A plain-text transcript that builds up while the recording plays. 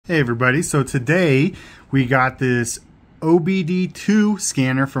Hey everybody, so today we got this OBD2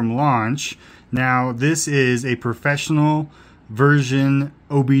 scanner from Launch. Now this is a professional version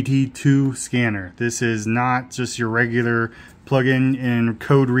OBD2 scanner. This is not just your regular plug-in and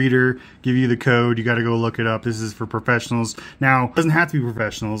code reader, give you the code, you got to go look it up. This is for professionals. Now, it doesn't have to be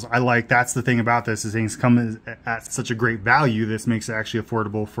professionals. That's the thing about this, is things come at such a great value. This makes it actually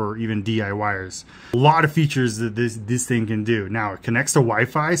affordable for even DIYers. A lot of features that this thing can do. Now, it connects to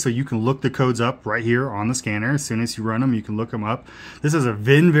Wi-Fi, so you can look the codes up right here on the scanner. As soon as you run them, you can look them up. This is a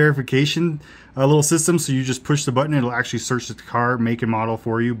VIN verification little system, so you just push the button, it'll actually search the car make and model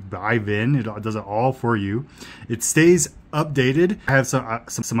for you by VIN. It does it all for you. It stays updated. I have some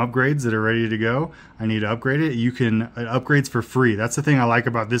upgrades that are ready to go. I need to upgrade it. You can upgrades for free. That's the thing I like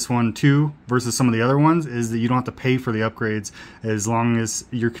about this one too versus some of the other ones, is that you don't have to pay for the upgrades. As long as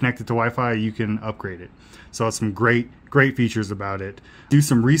you're connected to Wi-Fi, you can upgrade it. So it's some great features about it. Do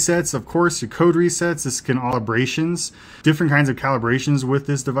some resets, of course, your code resets. This can calibrations, different kinds of calibrations with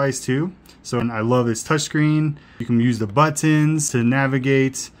this device too. So I love this touchscreen. You can use the buttons to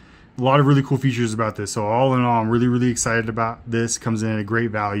navigate. A lot of really cool features about this. So all in all, I'm really excited about this. Comes in at a great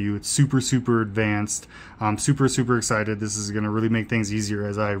value. It's super advanced. I'm super excited. This is going to really make things easier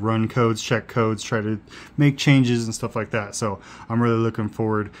as I run codes, check codes, try to make changes and stuff like that. So I'm really looking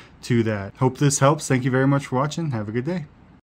forward to that. Hope this helps. Thank you very much for watching. Have a good day.